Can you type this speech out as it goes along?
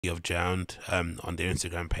of JJJJound on their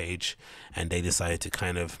Instagram page, and they decided to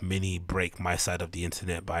kind of mini break my side of the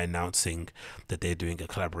internet by announcing that they're doing a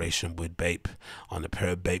collaboration with BAPE on a pair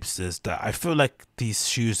of Bapesters that I feel like these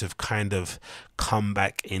shoes have kind of come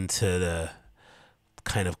back into the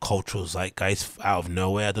kind of cultural zeitgeist out of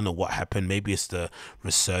nowhere. I don't know what happened. Maybe it's the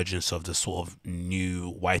resurgence of the sort of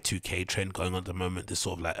new Y2K trend going on at the moment, this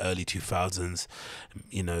sort of like early 2000s,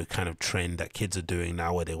 kind of trend that kids are doing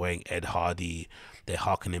now where they're wearing Ed Hardy. They're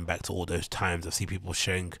harkening back to all those times. I see people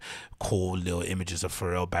sharing cool little images of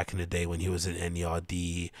Pharrell back in the day when he was in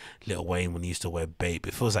NERD, Lil Wayne when he used to wear BAPE.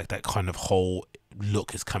 It feels like that kind of whole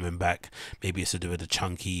look is coming back. Maybe it's to do with the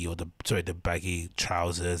chunky or the baggy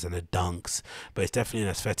trousers and the dunks, but it's definitely an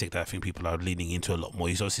aesthetic that I think people are leaning into a lot more.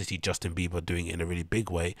 You also see Justin Bieber doing it in a really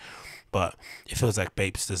big way, but it feels like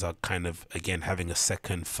Bapesters are kind of again having a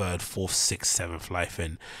second, third, fourth, sixth, seventh life,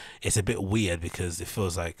 and it's a bit weird because it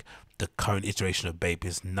feels like the current iteration of BAPE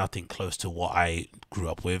is nothing close to what I grew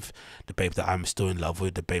up with, the BAPE that I'm still in love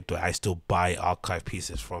with, the BAPE that I still buy archive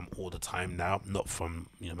pieces from all the time now. Not from,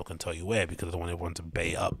 I'm not going to tell you where because I don't want everyone to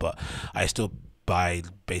bait up, but I still buy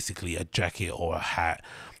basically a jacket or a hat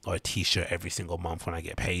or a t-shirt every single month when I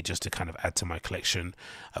get paid, just to kind of add to my collection.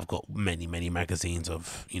 I've got many magazines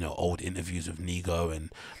of old interviews with Nigo,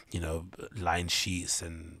 and line sheets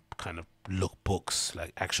and kind of lookbooks,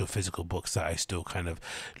 like actual physical books that I still kind of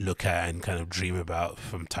look at and kind of dream about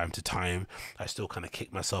from time to time. I still kind of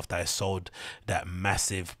kick myself that I sold that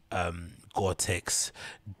massive Gore-Tex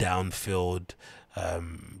downfilled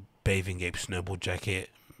bathing ape snowball jacket.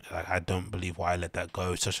 Like, I don't believe why I let that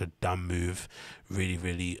go. It's such a dumb move.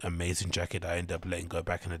 Really amazing jacket that I ended up letting go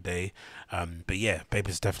back in the day. But yeah, BAPE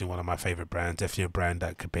is definitely one of my favorite brands. Definitely a brand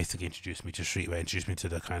that could basically introduce me to streetwear, introduce me to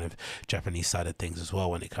the kind of Japanese side of things as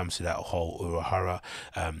well when it comes to that whole Urahara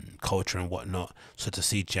culture and whatnot. So to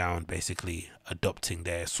see JJJJound basically adopting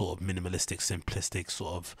their sort of minimalistic, simplistic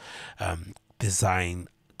sort of design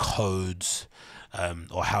codes,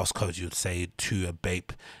 or house codes you'd say, to a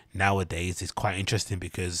BAPE nowadays is quite interesting,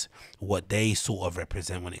 because what they sort of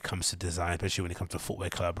represent when it comes to design, especially when it comes to footwear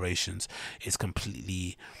collaborations, is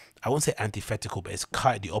completely, I won't say antithetical, but it's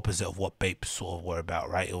kind of the opposite of what BAPE sort of were about,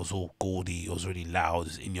 right? It was all gaudy, it was really loud, it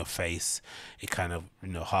was in your face. It kind of,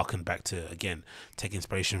 harkened back to, again, take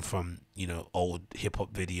inspiration from, old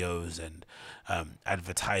hip-hop videos and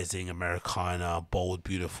advertising, Americana, bold,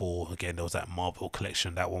 beautiful. Again, there was that Marvel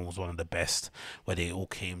collection. That one was one of the best, where they all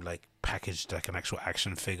came like packaged like an actual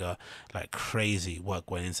action figure. Like, crazy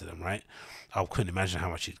work went into them, right? I couldn't imagine how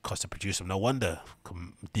much it cost to produce them. No wonder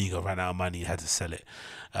Nigo ran out of money and had to sell it.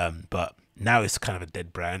 But now it's kind of a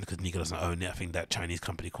dead brand because Nigo doesn't own it. I think that Chinese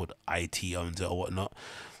company called IT owns it or whatnot.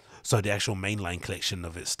 So the actual mainline collection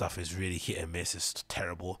of its stuff is really hit and miss. It's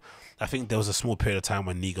terrible. I think there was a small period of time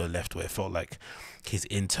when Nigo left where it felt like his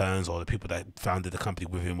interns or the people that founded the company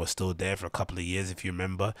with him were still there for a couple of years, if you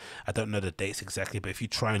remember. I don't know the dates exactly, but if you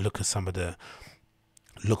try and look at some of the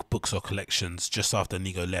lookbooks or collections just after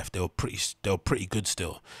Nigo left, they were pretty good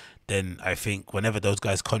still. Then I think whenever those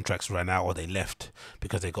guys' contracts ran out or they left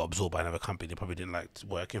because they got absorbed by another company, they probably didn't like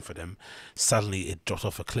working for them, suddenly it dropped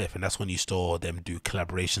off a cliff. And that's when you saw them do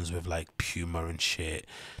collaborations with like Puma and shit.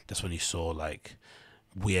 That's when you saw like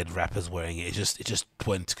weird rappers wearing it. It just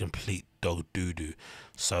went to complete dog doo-doo.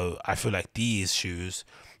 So I feel like these shoes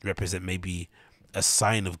represent maybe a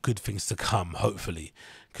sign of good things to come, hopefully,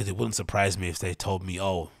 because it wouldn't surprise me if they told me,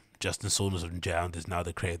 oh, Justin Saunders of JJJJound is now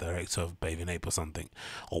the creative director of Bathing Ape or something,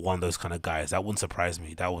 or one of those kind of guys. That wouldn't surprise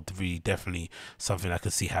me. That would really definitely something I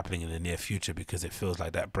could see happening in the near future, because it feels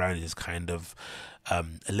like that brand is kind of a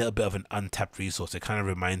little bit of an untapped resource. It kind of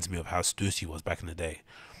reminds me of how Stussy was back in the day,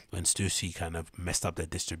 when Stussy kind of messed up their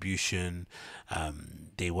distribution.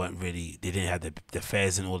 They didn't have the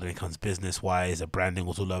fairs in order when it comes business wise. The branding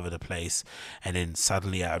was all over the place, and then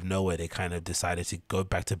suddenly out of nowhere they kind of decided to go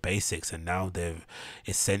back to basics, and now they've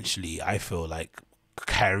essentially, I feel like,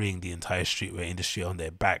 carrying the entire streetwear industry on their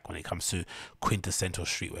back when it comes to quintessential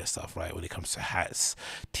streetwear stuff, right? When it comes to hats,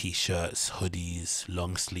 t-shirts, hoodies,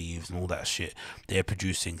 long sleeves and all that shit, they're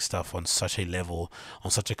producing stuff on such a level, on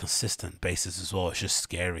such a consistent basis as well. It's just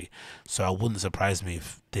scary. So I wouldn't surprise me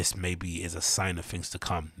if this maybe is a sign of things to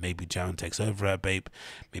come. Maybe JJJJound takes over at BAPE,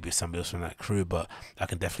 maybe somebody else from that crew, but I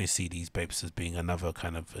can definitely see these BAPEs as being another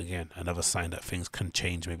kind of, again, another sign that things can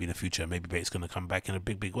change maybe in the future. Maybe BAPE's going to come back in a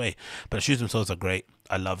big way. But the shoes themselves are great. great.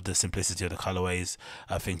 I love the simplicity of the colorways.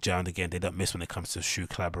 I think JJJJound, again, they don't miss when it comes to shoe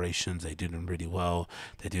collaborations. They do them really well.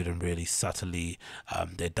 They do them really subtly.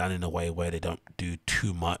 They're done in a way where they don't do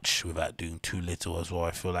too much without doing too little as well.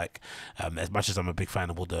 I feel like as much as I'm a big fan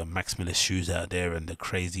of all the maximalist shoes out there and the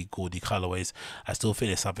crazy gaudy colorways, I still think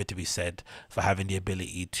there's something to be said for having the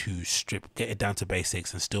ability to get it down to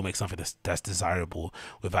basics and still make something that's desirable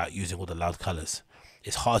without using all the loud colors.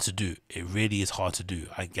 It's hard to do. It really is hard to do.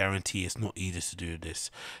 I guarantee it's not easy to do this,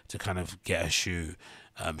 to kind of get a shoe,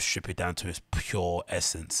 strip it down to its pure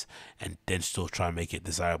essence, and then still try and make it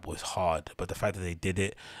desirable. Is hard. But the fact that they did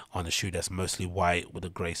it on a shoe that's mostly white with a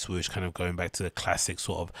grey swoosh, kind of going back to the classic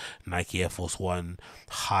sort of Nike Air Force One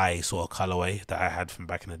high sort of colorway that I had from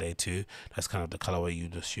back in the day too. That's kind of the colorway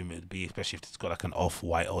you'd assume it would be, especially if it's got like an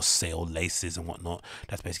off-white or sail laces and whatnot.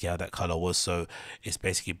 That's basically how that color was. So it's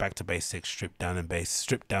basically back to basics, stripped down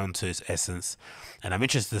to its essence. And I'm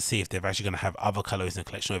interested to see if they're actually going to have other colors in the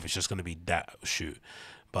collection, or if it's just going to be that shoe.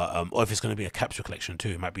 But or if it's going to be a capsule collection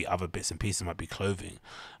too. It might be other bits and pieces. It might be clothing,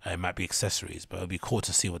 it might be accessories. But it'll be cool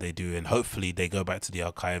to see what they do, and hopefully they go back to the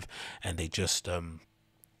archive and they just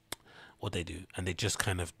what they do, and they just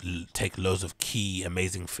kind of take loads of key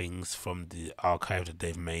amazing things from the archive that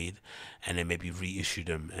they've made, and then maybe reissue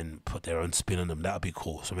them and put their own spin on them. That would be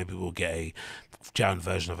cool. So maybe we'll get a JJJJound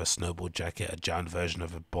version of a snowboard jacket, a JJJJound version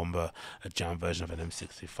of a bomber, a JJJJound version of an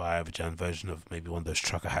M65, a JJJJound version of maybe one of those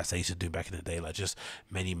trucker hats they used to do back in the day. Like just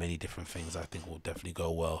many different things I think will definitely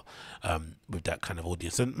go well with that kind of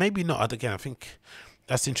audience. And maybe not, again, I think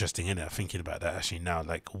that's interesting, isn't it? Thinking about that actually now,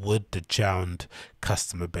 like, would the JJJJound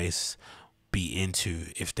customer base be into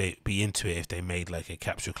if they made like a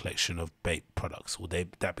capsule collection of BAPE products? Would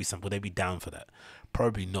they be down for that?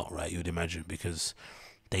 Probably not, right? You would imagine, because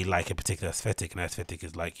they like a particular aesthetic, and aesthetic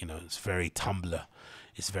is like, it's very Tumblr.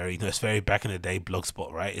 It's very, it's very back in the day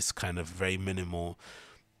Blogspot, right? It's kind of very minimal.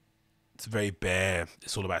 It's very bare.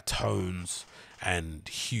 It's all about tones and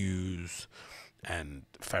hues and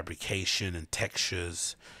fabrication and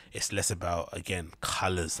textures. It's less about, again,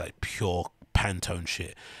 colors, like pure Pantone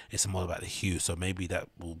shit. It's more about the hue. So maybe that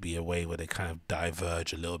will be a way where they kind of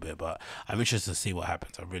diverge a little bit. But I'm interested to see what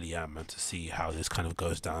happens. I really am, and to see how this kind of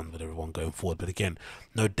goes down with everyone going forward. But again,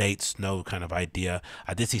 no dates, no kind of idea.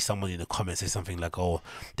 I did see someone in the comments say something like, oh,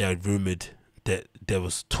 they had rumored that there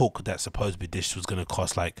was talk that supposedly this was going to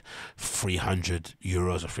cost like €300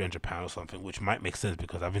 or £300 or something, which might make sense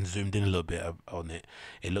because I've been zoomed in a little bit on it.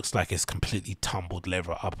 It looks like it's completely tumbled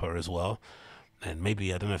leather upper as well. And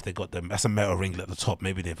maybe, I don't know if they got them, that's a metal ringlet at the top.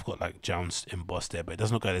 Maybe they've got like JJJJound embossed there, but it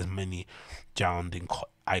doesn't look like there's many JJJJound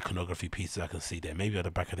iconography pieces I can see there. Maybe at the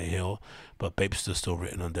back of the heel, but BAPE's still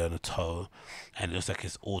written on there on the toe. And it looks like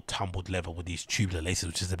it's all tumbled leather with these tubular laces,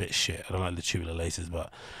 which is a bit shit. I don't like the tubular laces,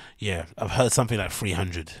 but yeah, I've heard something like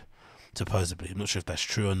 300 supposedly. I'm not sure if that's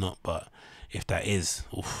true or not, but if that is,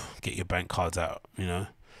 oof, get your bank cards out,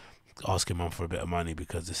 ask him on for a bit of money,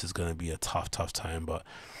 because this is going to be a tough time. But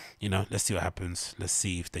let's see what happens. Let's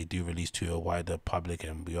see if they do release to a wider public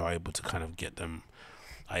and we are able to kind of get them.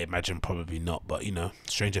 I imagine probably not, but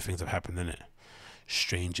stranger things have happened, innit?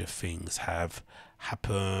 Stranger things have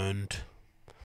happened.